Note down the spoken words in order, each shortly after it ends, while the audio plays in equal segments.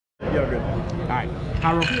Yeah, good. Alright,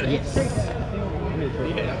 high roll? Yes.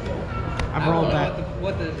 I've rolled that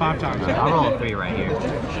 5 times. I'll roll a 3 right here. No,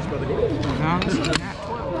 this is a nat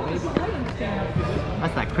 12, baby.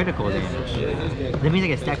 That's not critical damage. That means I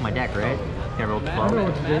can stack my deck, right? Can I roll 12?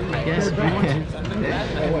 I guess if you want to.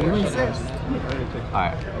 You insist.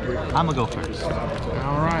 Alright, I'm gonna go first.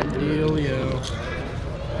 Alright, dealio.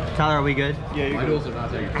 Tyler, are we good? Yeah, you're good.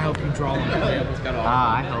 I hope you draw one.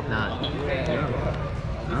 Ah, I hope not.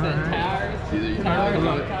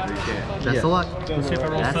 Best of luck.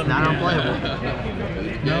 That's not unplayable.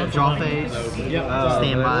 Draw phase.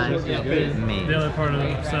 Stand by. Me. The other part of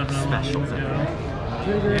the 7 Special.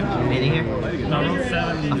 Meeting here.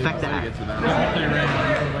 Affect the act.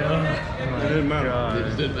 It didn't matter.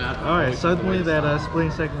 Alright, suddenly that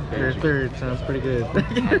splitting second or third sounds pretty good.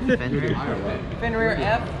 Fenrir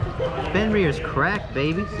F. Fenrir's cracked,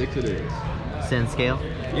 baby. 6 it is. Send scale.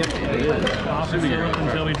 Yep.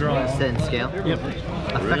 until we draw. Send scale. Yep.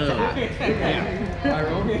 Affect the act.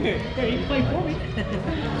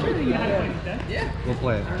 We'll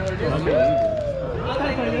play it.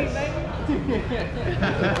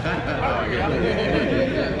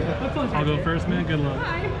 I'll go first, man. Good luck.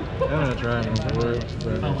 I'm gonna try and work,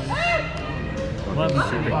 but 11. I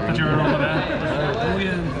thought you were rolling that. Oh,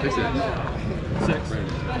 yeah. 6.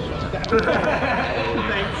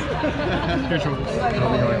 Your choice.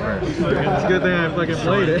 it's a good thing I fucking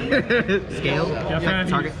played it. Scale. Yeah, Affect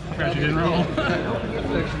target. I forgot you didn't roll.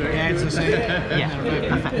 Yeah, it's the same.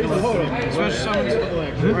 Yeah. Affect. Special summons.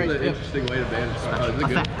 Right, yep. Interesting way to manage. Is it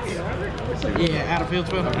good? Affect. Yeah, out of field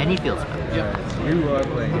spell. Any field spell. Yep. You are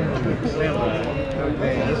playing it.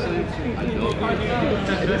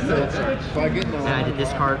 And I did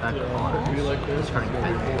discard a card. Discarding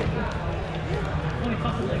effect.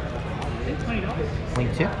 Link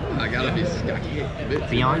 2. I gotta be scocky.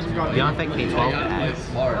 Beyond effect, pay 12 ads.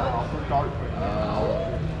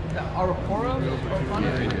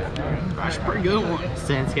 That's a pretty good one.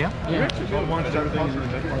 Send scale. Yeah.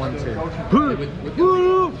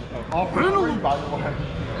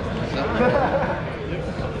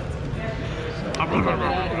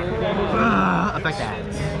 Affect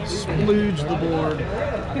ads. Splooge the board.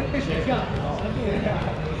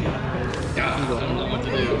 I don't know what to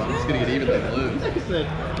do. I'm just gonna get even then lose.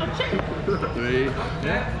 3.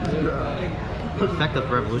 Effect of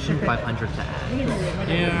revolution, 500 to add.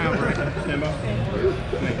 Yeah, right.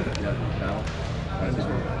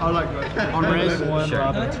 I like that. On res. Sure. I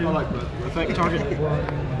like that. Affect target.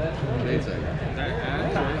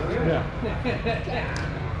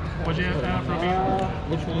 What'd you have to have for me?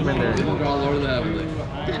 Which one? We'll draw Lord of the Heavenly.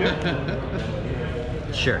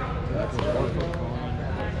 Sure.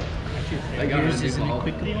 I got Yours it. is an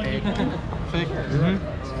quick effect.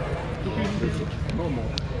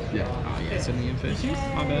 Yeah. Oh yeah, it's in the effect.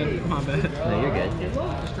 My bad. My bad. No, you're good.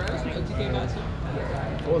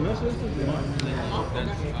 Oh, and this is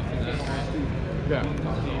yeah.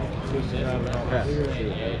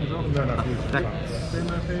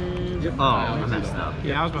 Oh, I messed up.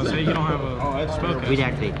 Yeah, I was about to say you don't have a spell cast. We'd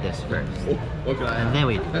activate this first. What can I And then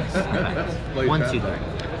we do this. Effect. 1, 2, 3.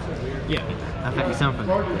 Yeah. Affect something.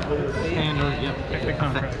 And yep. Big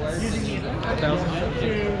contract. 1,000.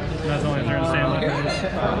 That's only 30 stand left.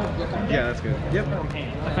 Yeah, that's good. Yep.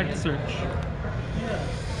 Effect search.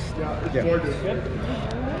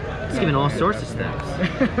 It's giving all sorts of steps.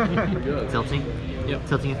 Tilting. Yep.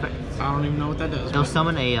 Tilting effect. I don't even know what that does. It'll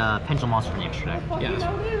summon a pendulum monster from the extra deck. Yeah.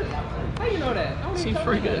 How you know that? Seems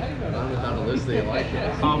pretty good. Not a list they like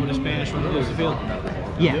it. Oh, but it's banished when it leaves the field.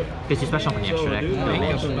 Yeah, because you special from the extra deck.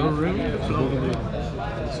 Make up no room.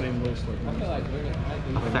 Same list.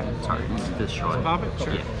 Affect targets. Destroy. Pop it?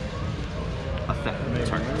 Sure. Yeah. Affect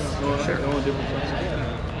targets. Sure.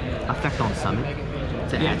 Effect on summon.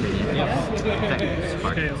 To add to the effect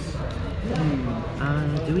targets.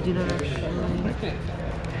 Do we do that actually?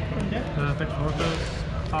 Effect Orcos.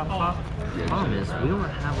 Pop, pop. The problem is we don't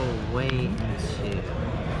have a way into.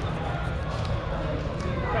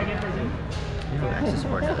 We don't have access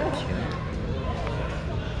for another 2.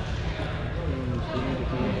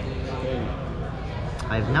 I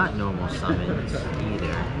have not normal summons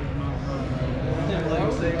either. What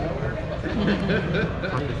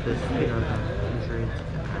is this?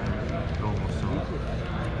 Normal summon.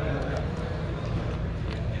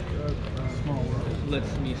 Small world.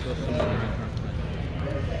 Let's me so someone.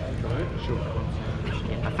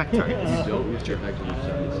 Affect targets.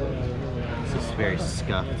 This is very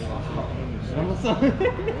scuffed.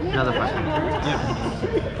 Another 500. Yeah.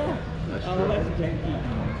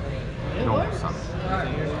 Normal summon.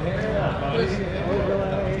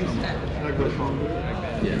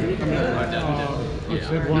 Yeah,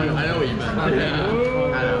 I know what you meant.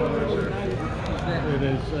 Yeah. I know, for sure. It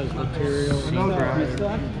is as material.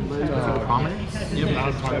 Prominence? Yep.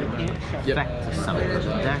 Effect to summon the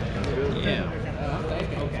deck. Yeah.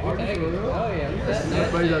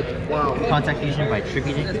 Wow. Contact fusion by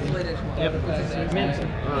tributing. Yep.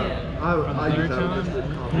 I use that.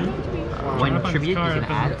 When tributed, you can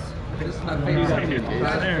add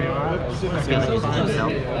There you are. skill that uses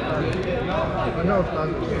himself. No, it's not.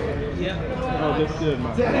 Oh, that's good,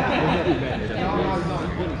 man.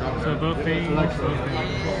 So both things. Yeah.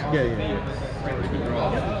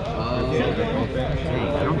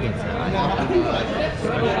 Dang, I don't get that.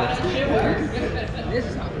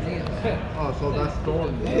 Oh, so that's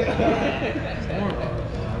Storm.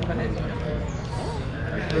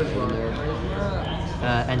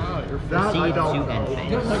 And proceed to end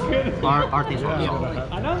phase. Our things will be all.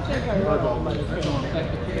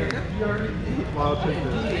 I'll take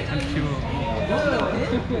this.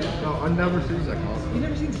 No, I've never seen that call. You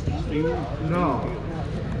never seen Steve? No.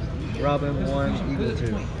 Robin 1, Eagle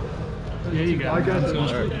 2. Yeah, you got I it. guess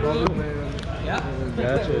it's Robin Man.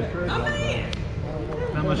 Gotcha.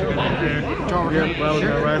 Not much good there. Yep, well, we're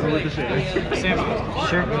gonna rise with the shit.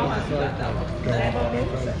 Sure.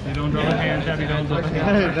 You don't draw the hand, Chevy don't draw the No,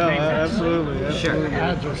 hand. absolutely. Sure.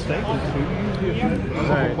 Alright,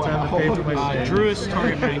 time to pay for my state. Druid's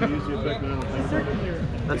target bank.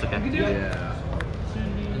 That's okay.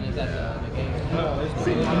 I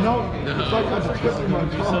know. It's like I'm twisting my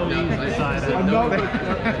tongue. I know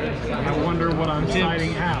that. I wonder what I'm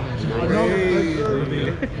siding out. I know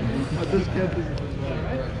that. I just can't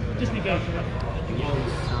think of it.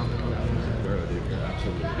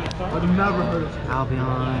 I've never heard of it. Albion.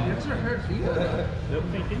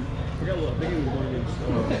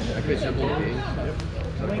 I could simple games.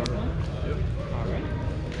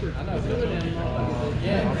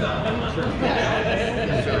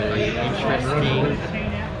 Interesting.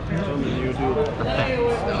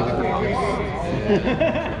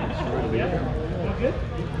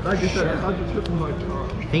 Like I said, I just twisting my tongue.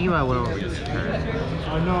 Thinking about what over this turn.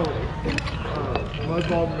 I know.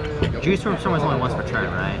 Mudball Man. Juice from someone's only once per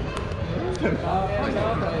turn, right?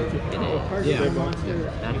 Yeah.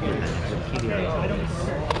 That'd be good.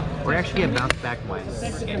 Or actually get bounced back once.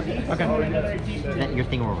 Okay. Then your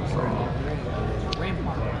thing will resolve.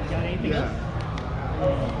 Yeah.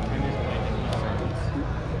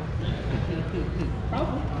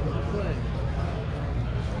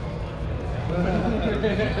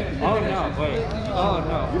 Oh no, wait. Oh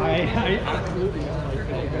no. I absolutely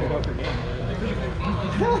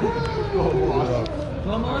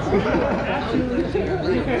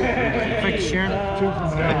Thanks, Sharon.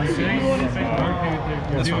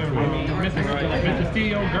 Mr.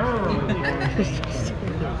 CEO girl.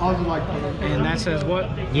 I was like, And that says what?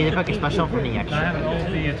 Yeah, they fucking special for the I extra. have an old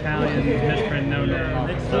the Italian misprint no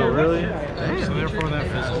name. Oh, really? So therefore that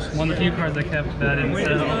fizzles. One of the few cards I kept that I didn't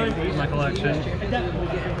sell in my collection.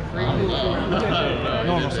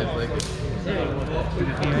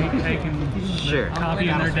 If you ain't taking Sure. copy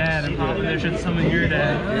of their dad and popping their shit summon your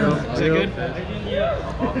dad. Is it good?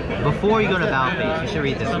 Before you go to battle phase, you should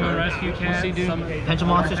read this Summon one. rescue cat. Potential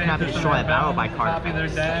monsters cannot be destroyed at battle by card Copy their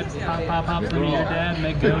effects. dad. Pop, summon your dad.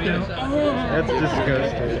 Make go-yo. That's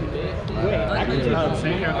disgusting.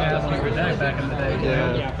 Synchro cast on your deck back in the day.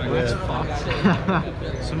 Yeah. That's fucked.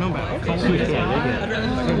 So no battle.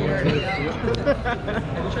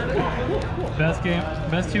 Best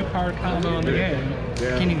two card combo in the game.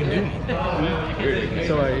 Can't even do it.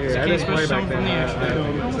 So I hear. I didn't play back From the then.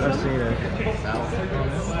 extra. I've seen it.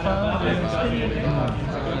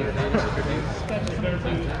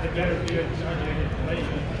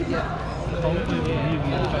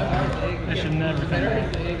 I should never think.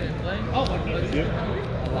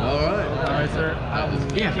 Alright, sir.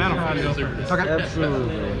 Yeah, battle phase. Okay.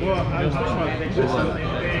 Absolutely. It's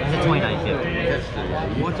a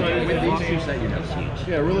 2950. What time with these two that you know?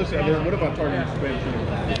 yeah, realistically, what about targeting expansion?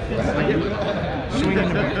 Swing in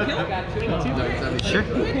the back. No, it's not Sure.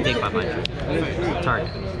 Take 500. Target.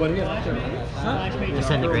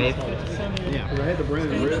 Descend the grave. Yeah. I had to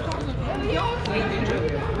bring it real.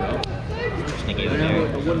 Just negate it there.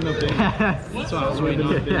 That's what I was waiting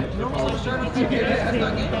on.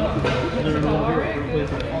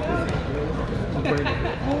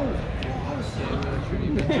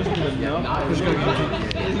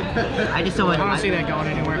 I just don't want I don't see that going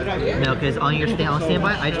anywhere. No, because on your on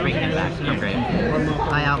standby, I just bring him back to the grave.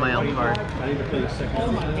 I out my own card.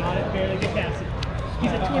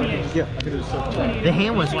 The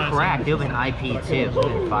hand was cracked. It was an IP too.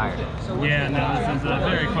 And fired. Yeah, no, this is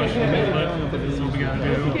very questionable, but this is what we gotta do.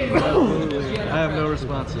 I have no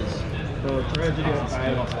responses. Tragedy of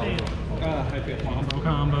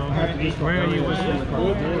Combo. Where are you?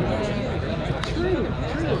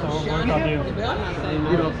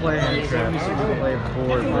 You don't play any traps, you play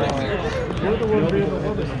board.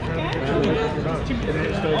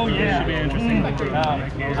 Oh yeah. Should be interesting.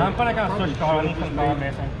 I'm gonna go switch card. I need some card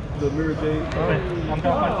missing. the Mirror Jade. I'm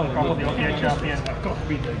gonna play some card with the OPA champion.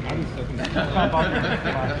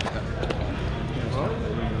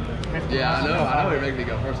 Yeah, I know you're making me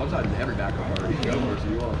go first. Sometimes every backup card you can go first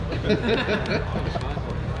if you want.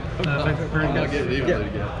 I'm not getting even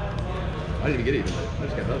again. I didn't even get even. I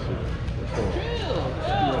just got those two. I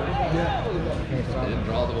didn't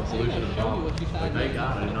draw the solution to the problem. Like, thank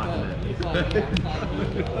God I did not commit.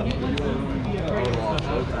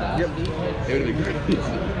 Yep. It would have been great.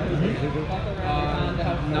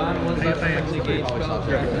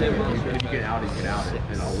 If you get out, you get out,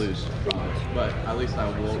 and I'll lose. But at least I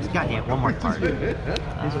will. Goddamn, one more card. I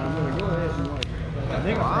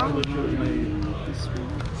think I probably should have made this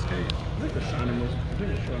skate. I think the shiny was.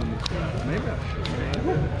 Maybe I should.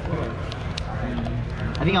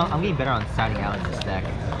 I think I'm getting better on sounding out in this deck.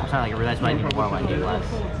 I'm trying to realize what I need more, what I need less.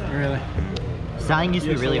 Really? Sounding used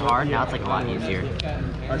to be really hard, now it's like a lot easier.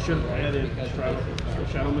 I should have added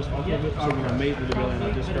Shadow Mist off of it, so when I made the rebellion,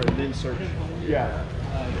 I just started then search. Yeah.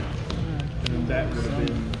 And that would have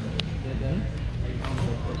been.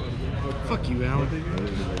 Fuck you, Alan.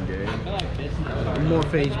 More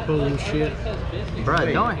phase bullshit.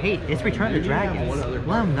 Bruh, don't hate. It's Return of the Dragons. Let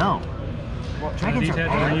them know. Dragons are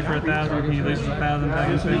bad. For 1,000, he loses 1,000 back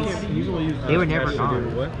in face. They were never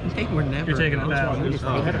gone. They were never. You're taking 1,000.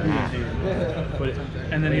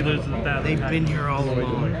 And then he loses 1,000. They've been here all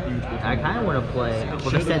along. I kind of want to play.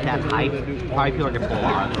 Well, the set that hype, probably people are going to pull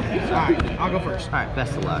on. Alright, I'll go first. Alright,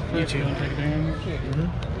 best of luck. You too.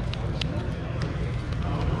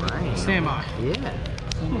 Right. Stand by. Yeah.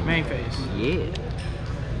 Main phase. Yeah.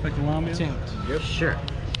 Like Columbia? Attempt. Yep. Sure.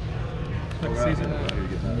 Like Caesar?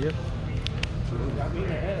 Yep.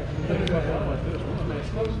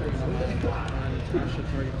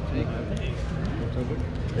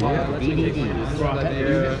 DDD.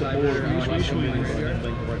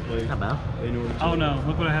 How about? Oh no,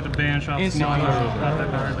 look what I had to ban shop small. Not that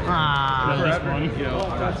card. This one.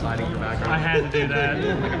 I had to do that.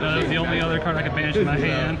 That was the only other card I could banish in my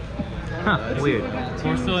hand. Huh, weird. So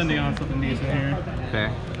we're still ending on something decent here. Fair.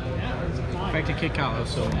 Effective kick Kalos.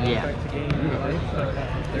 So. Yeah.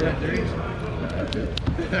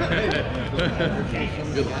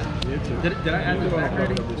 Did I add this back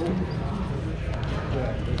already?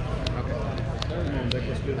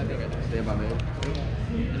 Stand by me.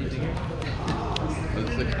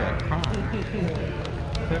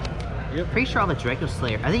 Pretty sure all the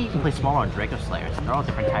Dracoslayer. I think you can play smaller on Dracoslayers. They're all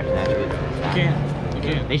different types of attributes. You can. You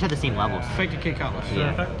can. They just have the same levels. Effective kick Kalos.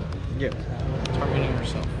 Yeah. Yep. Targeting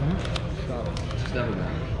yourself. It's never been.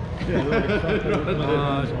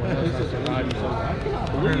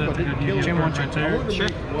 Jim, one turn. Sure.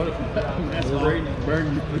 That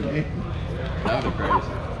would be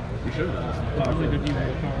crazy. You should have done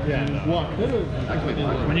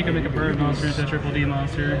When you can make a bird monster into a triple D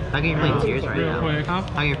monster. How come you're playing Tears right Real now? quick. How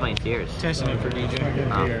come you're playing Tears? Testing it for DJ.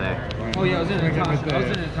 Oh, fair. Oh yeah, I was in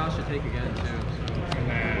Natasha take again too.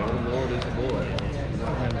 Lord is the boy.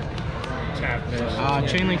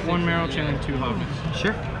 Chainlink 1 Marrow, Chainlink 2 Hobbits.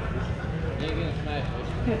 Sure.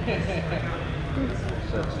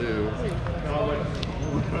 Set 2.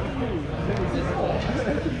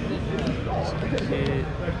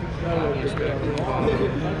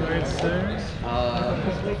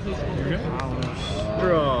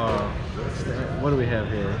 What do we have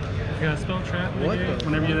here? You got a spell trap negate.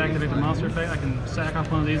 Whenever you activate the monster effect, I can sack off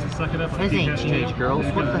one of these and suck it up. These ain't teenage girls.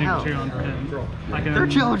 What the hell? They're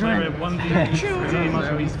children. One of these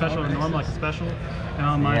monster be special or normal, like a special. And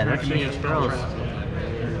on mine, Yeah, I they're can make a teenage spell girls. trap.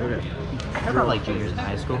 They're about like juniors in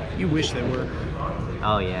high school. You wish they were.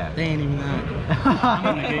 Oh, yeah. They ain't even that.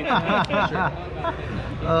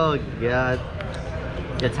 Oh, God.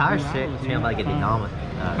 The Tyler's channel about to get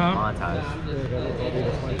demonetized.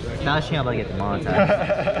 Tyler's channel about to get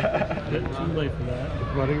demonetized. Too late for that.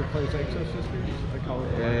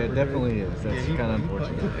 Yeah, it definitely is. That's kind of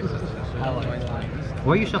unfortunate.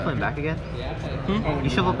 Where are you shuffling back again? You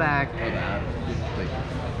shuffle back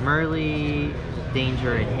Merly,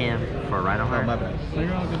 Danger, and him for Rhino Heart. My bad. So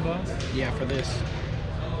you're all good, boss? Yeah, for this.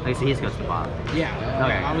 Like, so he just goes to the bottom. Yeah.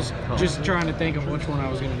 Okay. I was just trying to think of which one I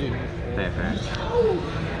was going to do. Fair, fair.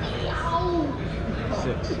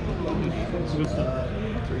 6. Good stuff.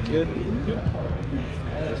 Good.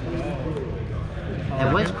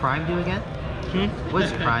 And what does Crime do again? What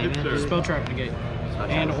does Crime do? Spell trap negate.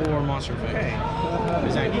 and or monster effect.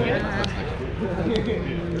 Is that correct?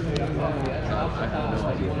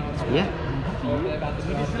 Yeah.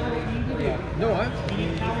 No,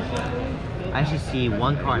 I actually see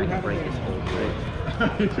one card I can break this whole grid.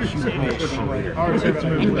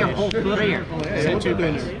 In your whole career. Send 2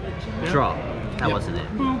 banners. Draw. That wasn't it.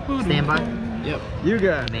 Standby. Yep. You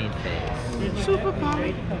got it. Main phase. Super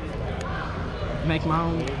power. Make my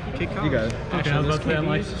own kick card. You got it. Okay, I was about to say, I'm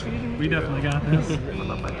like, we definitely got this.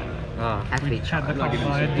 Activate Had the charge. call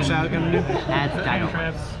What's that gonna do? Adds dino.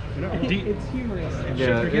 traps.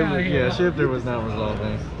 Yeah, Shifter was not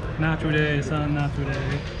resolving. Not today, son, not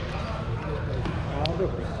today.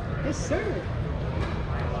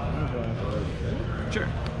 Sure.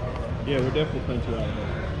 Yeah, we're definitely playing 2 out of it.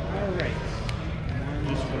 Alright.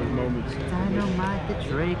 Just for moments. Dynamite the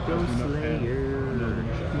Dracoslayer.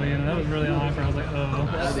 Well, yeah, that was really awkward. I was like, oh. Time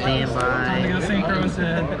to Standby. go synchro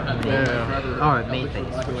set. Yeah. Alright, main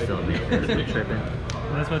phase. We're still in main phase. We're tripping.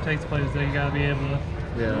 That's what takes place. So you gotta be able to.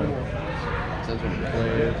 Yeah. Play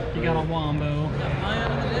it. You got a wombo.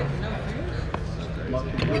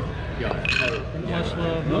 Much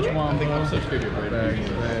love, much wombo.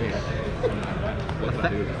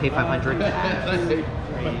 Effect. Pay 500.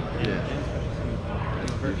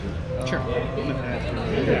 Sure.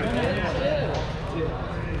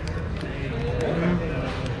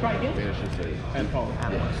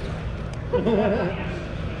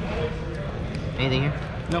 Anything here?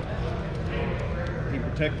 Nope. He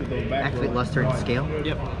protected those back Activate rows. Luster and Scale.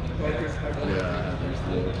 Yep.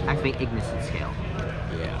 Activate Ignis and Scale.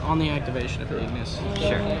 Yeah. On the activation of Ignis.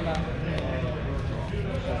 Sure.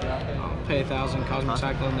 Pay 1,000 Cosmic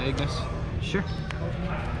Cyclone to Ignis. Sure.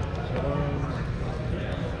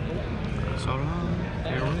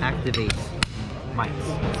 Activate Mites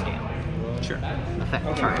and Scale. Sure.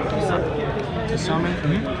 Effect. Charge. Summon. To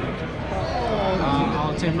summon.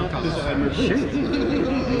 I'll take my colors. Sure.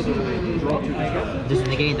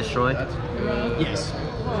 Disengage and destroy. Yes.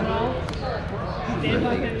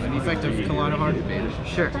 Effective Collider Heart.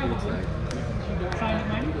 Sure.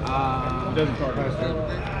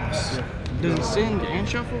 Does it send and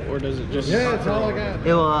shuffle, or does it just? Yeah, that's all I got.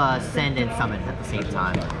 It will send and summon at the same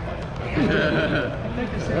time.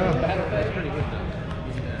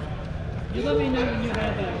 You let me know when you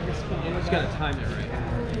have a response. You just gotta time it right.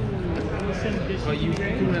 We'll send this Oh, you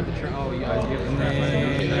don't have to try. Oh, yeah. You have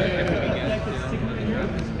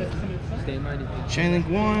Stand by. Chainlink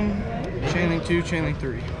 1, Chainlink 2, Chainlink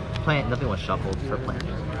 3. Plant. Nothing was shuffled for plant.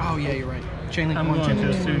 Oh yeah, you're right. Chainlink I'm 1, going to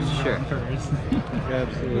Chainlink 2. assume Sure. first.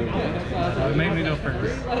 Absolutely. Make me go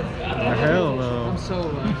first. Hell no.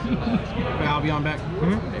 Okay, I'll be on back.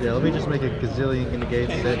 Yeah, let me just make a gazillion negate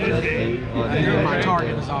set just eight on My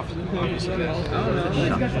target is off. Obviously.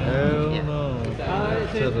 Hell Yeah. no.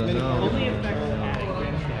 To the no.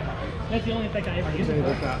 That's the only effect I ever use.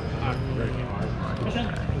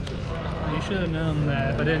 You should have known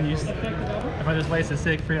that if I didn't use, if I just wasted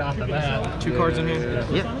Siegfried off the bat. 2 cards in here.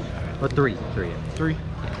 Yep. Or three. 3.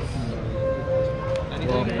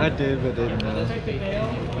 Well, I did, but didn't know.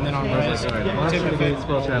 And then on I was res. like, alright, monster negate,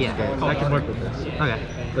 spell trap Yeah. negate. I can work with this. Okay.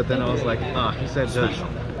 But then I was like, he said judge.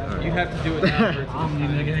 You have to do it now. Omni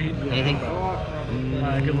negate. Anything?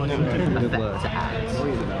 Good luck. Effect luck. to add.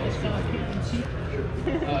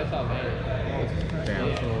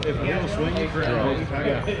 If you don't swing it, draw.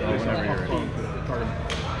 Whenever you're ready.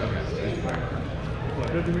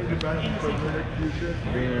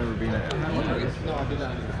 Rabina.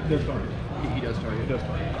 He does target.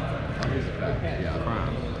 On his effect. Yeah.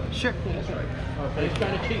 Sure. And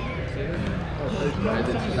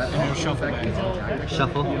then shuffle back.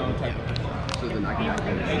 Shuffle. So then I can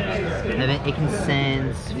And then it can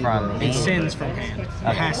send from It main. sends from hand. It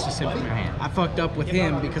has to send from hand. I fucked up with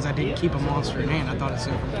him because I didn't keep a monster in hand. I thought it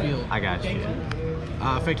sent from field. I got you.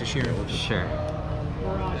 Effective Sheriff. Sure.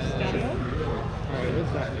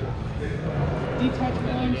 Detach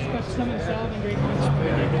 1, special summon salve and great monster.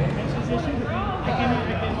 Next position. I cannot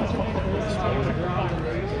activate monster with the ballistic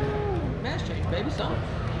Mass change, baby, son.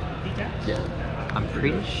 detach. Yeah. I'm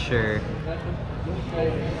pretty sure. I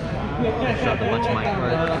dropped a bunch of my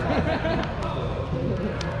cards.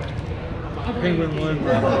 Penguin 1.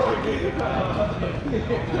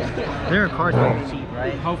 There are cards on the sheet,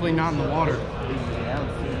 right? Hopefully not in the water.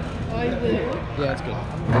 Yeah, that's good.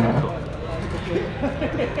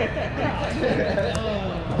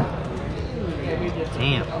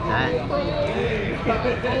 Damn, that.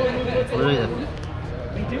 Literally the.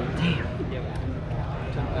 Damn.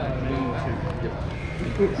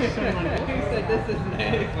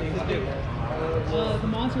 The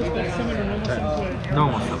monster is best summoned or normal summon with.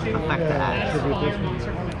 Normal summon. Effect to add. Fire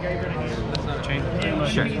monster from the graveyard again. Chain.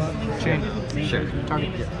 Sure. Chain. Sure.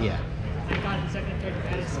 Target. Yeah. I got it second effect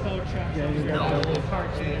add a spell trap.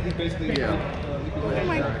 Oh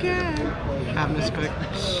my god. Having this pick.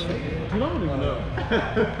 I don't even know.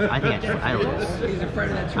 I think I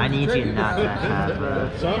lose. I need you not to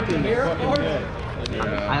have. Something fucking dead.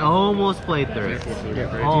 I almost played through it.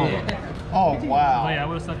 Almost. Oh, Oh wow. yeah, I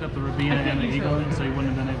would have sucked up the Rabina and the Eagle, so you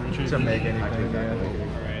wouldn't have been able to choose. To make anything, yeah.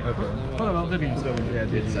 Okay. What about Vivian's? Yeah,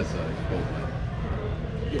 dude. It's that's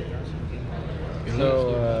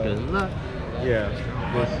So, Good luck. yeah.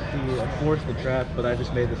 He forced the trap, but I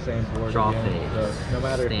just made the same board Draw again. phase. So no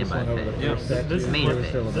matter if Stand this by went over the phase. first set, This main we're phase.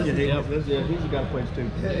 still in Yeah, the he's the guy who plays two.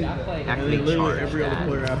 Activate Literally charge. every other add.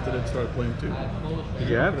 player after that started playing two.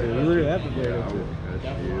 You have to. You literally have to play it too.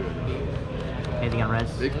 Anything on res?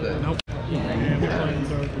 big thing. Nope. Oh,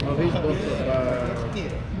 he's supposed to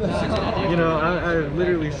You know, I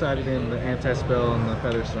literally sided in the anti-spell and the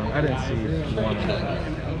Featherstone. I didn't see one of them.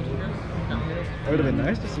 It would have been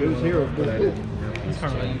nice to see one of them, but I didn't. It's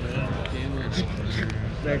hard to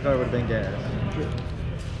That card would have been gas.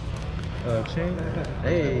 Chain.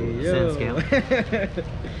 Hey, yo. Send scale. I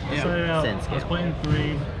started out, Send I was scale. playing 3, I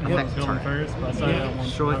Effect was building turn. first, but I started out 1.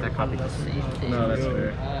 Destroy that copy the same thing. No, that's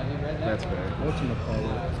fair. That's fair.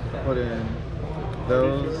 Whatchamacallit? Put in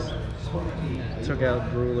those. Took out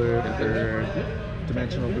Ruler for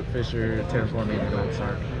Dimensional Fisher, Terraforming, and Gold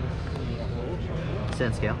Shark.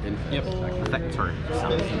 Send scale. Yep. Effect turn.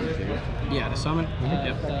 Summon. Yeah, to summon.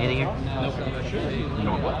 Yep. Anything here? Nope.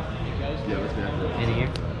 Normal. Yeah, let's do that. Anything here?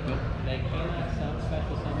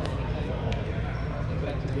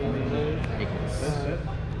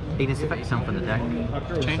 Ignis effect, some from the deck.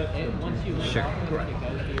 Chain. Sure.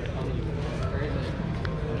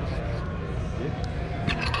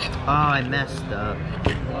 Oh, I messed up.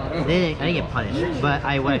 I didn't get punished, but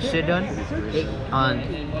what I should have done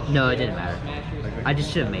no, it didn't matter. I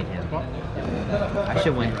just should have made him. I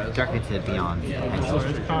should have went directly to Beyond.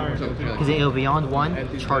 Because it'll Beyond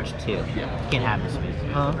 1, charge 2. Can't have this move.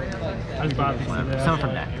 Huh? I just bought these Whatever. today. Some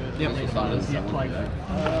from deck. Yep. He's the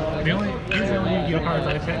only Yu cards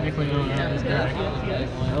I technically own in this deck.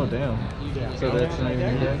 Oh, damn. So that's not even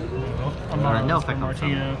your deck? No effect on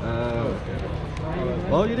Martino. Okay.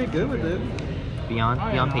 Well, you did good with it. Beyond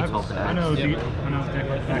paid 12 for I that. know, Yep. I know deck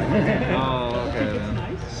like that. Oh, okay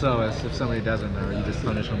then. So if somebody doesn't know, you just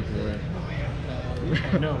punish them for it.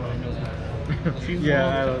 No, I know that. See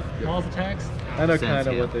Yeah, Walls attacks? I know Sense, kind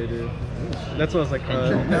of yeah. what they do. That's what I was like, I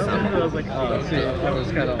was like, oh, see, that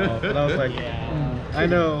was kind of off. But I was like, I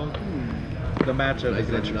know the matchup is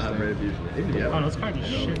Like, not very interesting. beautiful. Oh, Yeah. those cards are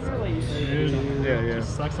shit. Dude, Yeah, yeah.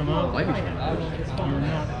 just sucks them up. Life is You're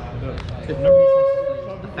not.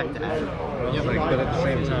 Effect to add. Yeah, like, but at the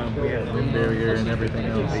same time, we have wind barrier and everything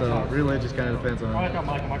else. So really, it just kind of depends on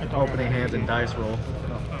opening hands and dice roll.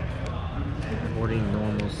 Boarding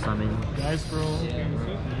normal summon. Dice roll.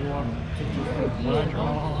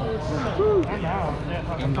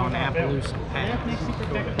 I'm going Appaloosa.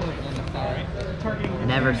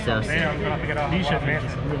 Never so soon. These should be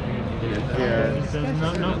just really good. Yeah.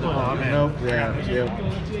 There's no flaw. Nope. Yeah. Yep.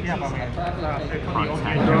 Contact.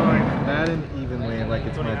 Drawing that and evenly, like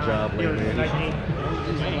it's my job lately.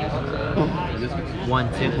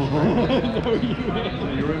 1, 2. You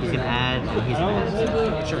can add, and he's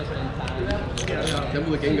gonna add. Sure.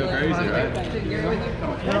 Temple can go crazy, right? Effect,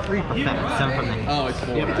 some from the Oh, it's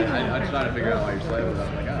 4. I tried to figure out why you're slaying it. I was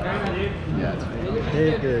like, oh. Yeah, it's 4.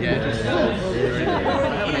 Did good. Yeah, just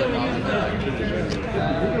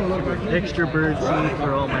Extra bird seed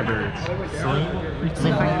for all my birds.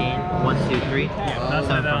 Sleep I gain 1, 2, 3. That's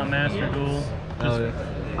like that on Master Duel. Oh, yeah.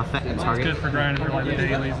 Affect the It's target. good for grinding for like the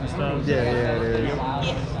dailies and stuff. Yeah, it is.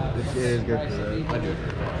 It is good for that. It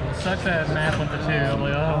sucks that math went to 2. I'm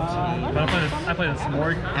like, oh. But I played a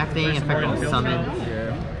Smorg. Activating effect on summon.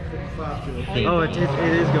 Yeah. Oh, it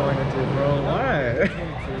is going into, bro. Why?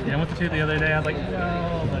 Yeah, I went to 2 the other day. I was like,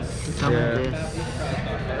 no. But Summon Yeah. this.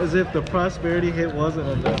 As if the prosperity hit wasn't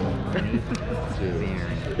enough.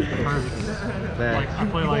 That. like, I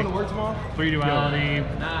play like 3 duality, 2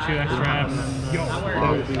 extra, and then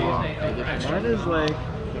Mine is like,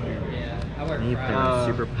 You play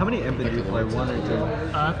super. how many imp do you play? 1 or 2?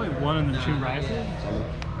 I play 1 and then 2 rises.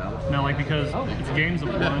 No, like because it's games of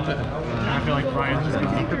 1, and I feel like Ryan's just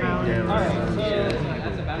gonna think about it.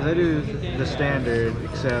 Because I do the standard,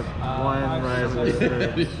 except 1 rises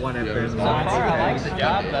for 1 empress, 2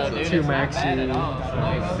 maxi,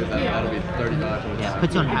 That'll be 35. Yeah,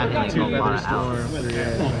 puts you on having like a 2 lot feather of outs. storm, 3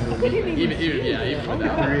 egg, Even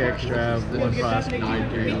without. 3 extra, 1 prosecute,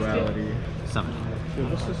 3 duality. summon.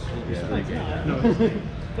 What's this? No.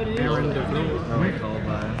 Aaron Oh, wait, called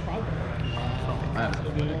by.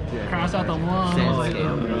 Cross out the one. Sand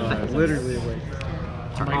scale. Literally, like.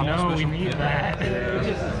 Like, no, we need that.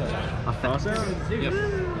 Cross out? Yep.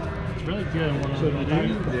 It's really good. One So of did them.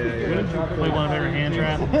 you? Play one of every hand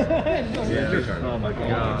trap. Yeah. Oh my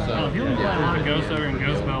god. If you play a lot of Ghost Ogre and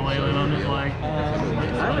Ghost Spell lately, I'm just like, I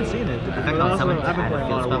haven't seen it. fact, But on also, summon I've been add a playing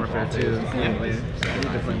field Modern spell. Warfare 2 lately. I need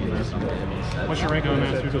to play more of something. what's your rank on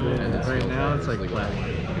Master Duel? Right now, it's like flat.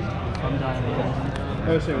 I'm dying.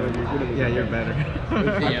 I was saying, Yeah, you're better.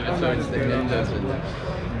 Yeah, so it's the ninjas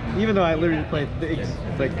and Even though I literally played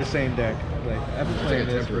like the same deck. Like I've been playing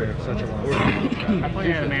this for such a long time. I play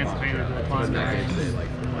an Emancipator to the Climb Dragons.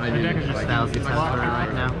 I The deck is just 1,000 cents for it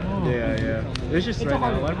right now. Yeah. It's just right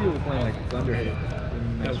now a lot of people are playing like Thunderhit.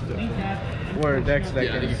 Or decks that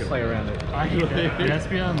Yeah, I think you can can play around it. I hate that.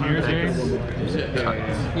 Despia, Mirror's Ace.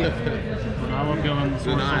 I love going So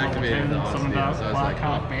not level activated 10, dogs, something yeah, about so it's Black like,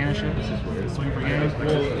 Hawk, banish it, swing for games.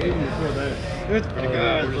 well, even before that, It's pretty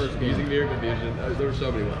good. we're just using Miracle Fusion. There were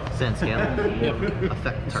so many ones. Sand scale.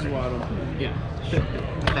 Affect this is target. why I don't. Yeah.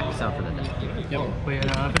 Affect yourself for the deck. Yep. But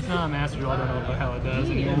yeah, if it's not a Master Duel, I don't know how it does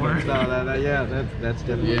anymore. No, that's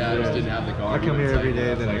definitely. Yeah, I just didn't have the I card. come here every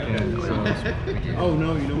day that I can. So. Oh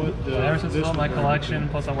no, you know what? Ever since I this built my collection,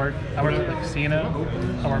 plus I work at the casino,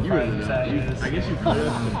 I work Friday, Saturdays. I guess you could.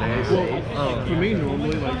 Well, for me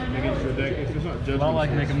normally, like against your deck, if it's not I judgment. don't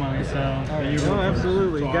like making money, so. No,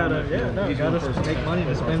 absolutely. You gotta make money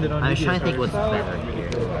to spend it on. I was trying to think what's what's better here.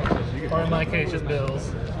 Or in my case, just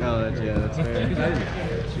bills. No, that's fair.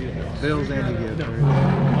 Bills and you get.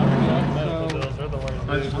 Medical bills, they're the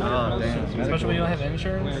worst. Oh damn. Especially when you don't have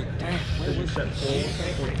insurance.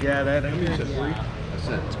 Yeah, that.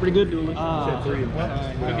 It's pretty good, dude. Set 3 and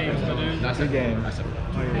Good games to do. Not Good game. I said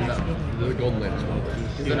the Golden Lane is one.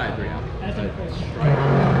 Is that I 3 out?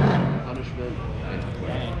 punishment.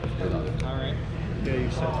 Alright. Yeah,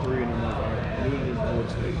 you set 3 and I'm like, alright, do it in board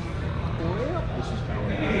state. This is power.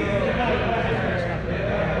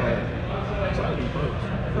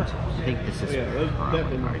 I think this is. Yeah,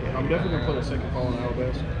 I'm definitely gonna play the second Fallen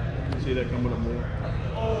Arabesque. See that coming up more.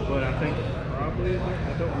 But I think probably I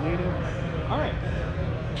don't need it. Alright.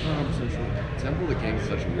 100% sure. Temple of the King is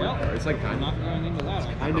such a weird card. It's like I'm kind not going into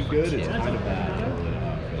that. Kind of good, it's kind of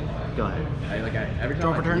bad. Go ahead. Every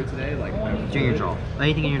time I do it today, like Do your draw.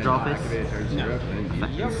 Anything in your draw phase? activate turn 0, then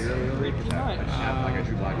you Yep. 0. I just have like I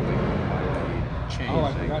drew black and white. Oh,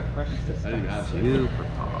 I forgot precious I didn't even have Sing. Super I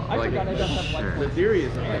tall. Like, forgot I don't have Sure. the theory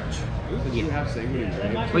is that like since you have Sing when you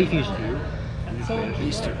drain Wait, Fusion. you just banish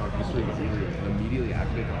Easter. Immediately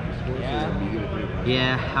activate the Easter force and immediately put it.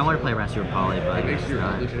 Yeah, I want to play Rasur Poly, but It makes it's your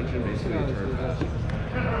not. eldritch engine basically a turn fast.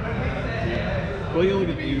 Well, you only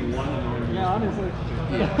get to use one and only Yeah, honestly.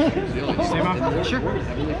 Yeah, Same up? Sure.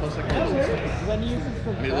 Heavily plus like When you use this for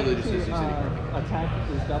I mean, it literally just says use any card. attack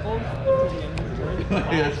is doubled.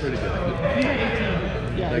 Yeah, that's pretty good.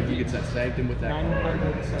 Yeah. Like you could set Sanctum with that card.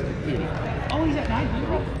 900. Oh, he's at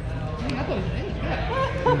 900? Dang, I thought he was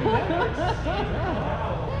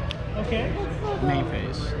 8. Okay. Main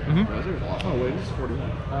phase. Those are awesome. Oh wait, this is 41. I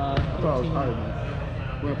thought it was higher than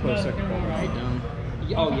that. We're gonna play a second ball.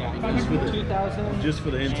 Oh, yeah. 2,000. Just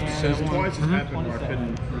for the instance. So twice it's happened where I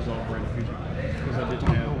couldn't resolve Brain Fusion because I didn't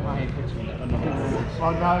have another one.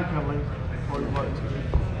 Oh, now you can leave before you play.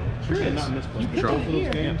 Sure. Not in this place. Draw. Both of those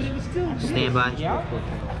games. But it was still Standby. Yeah.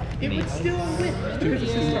 It would still win.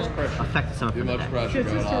 Affect some Too from the much deck. pressure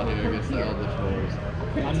going on here against the Eldritch Rolls.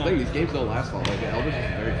 That's the thing, these games don't last long. Like the Eldritch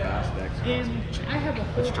is very fast decks. And I have a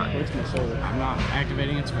whole try. hand. I'm not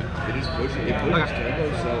activating its foot. It just pushes tempo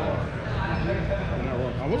so hard.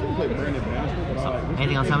 I was gonna play Brandon Bannister, but I like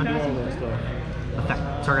Anything else, Simon? all that stuff. Effect.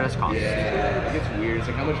 Target as cost. Yeah, it gets weird. It's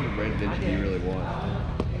like how much of red engine do you really want?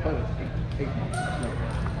 Oh, 8, no,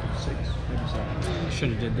 6, maybe 7. Should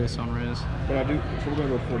have did this on res. But I do. So we're gonna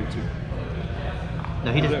go 42.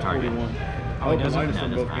 No, he doesn't target. 41. Oh, he doesn't? Minus No,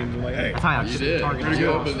 on it both doesn't games. I'm like, hey. That's how I You actually did. target Pretty as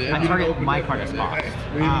good, cost. but then I you target opened my it, card as and cost. then,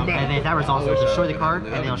 hey, And then if that resolves, I'll destroy the card,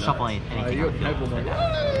 and then I'll shuffle anything on the It field.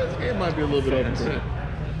 might be a little bit over.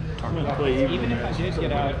 I'm gonna play Even if I did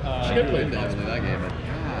get out, I should have played the Heavenly that game, but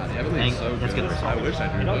God, Heavenly is so That's good good. result. I wish I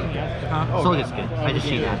drew that. Soul gets good. I just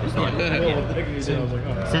cheat that. Just like,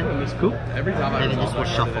 Send, scoop, Every time I and then resolve this will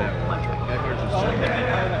that shuffle card, my turn. that card's just so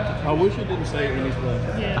bad. I wish it didn't say any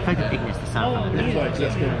play. Effective ignis, the sound from the It's deck. like,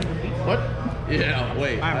 that's good. What? Yeah,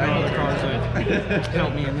 wait. I have no other cards that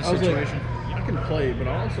help me in this I was like, situation. I can play, but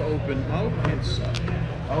I also open. My open hand sucks.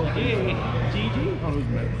 GG. Oh, who's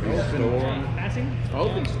mad? Passing? I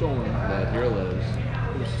opened Storm. That hero lives.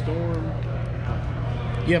 It was Storm.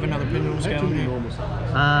 You have another pendulum scale in here? No,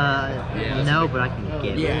 but I can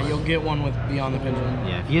get Yeah, one. you'll get one with Beyond the Pendulum.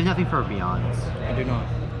 Yeah, if you have nothing for Beyond. I do not. I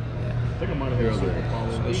think I might have had super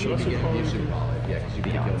poly. So it should be getting You super poly. Yeah, because you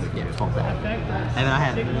can kill Beyond. the Yeah, full that. And then I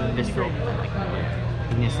have Visceral. Like,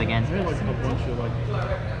 Ignis again. I had like a bunch of like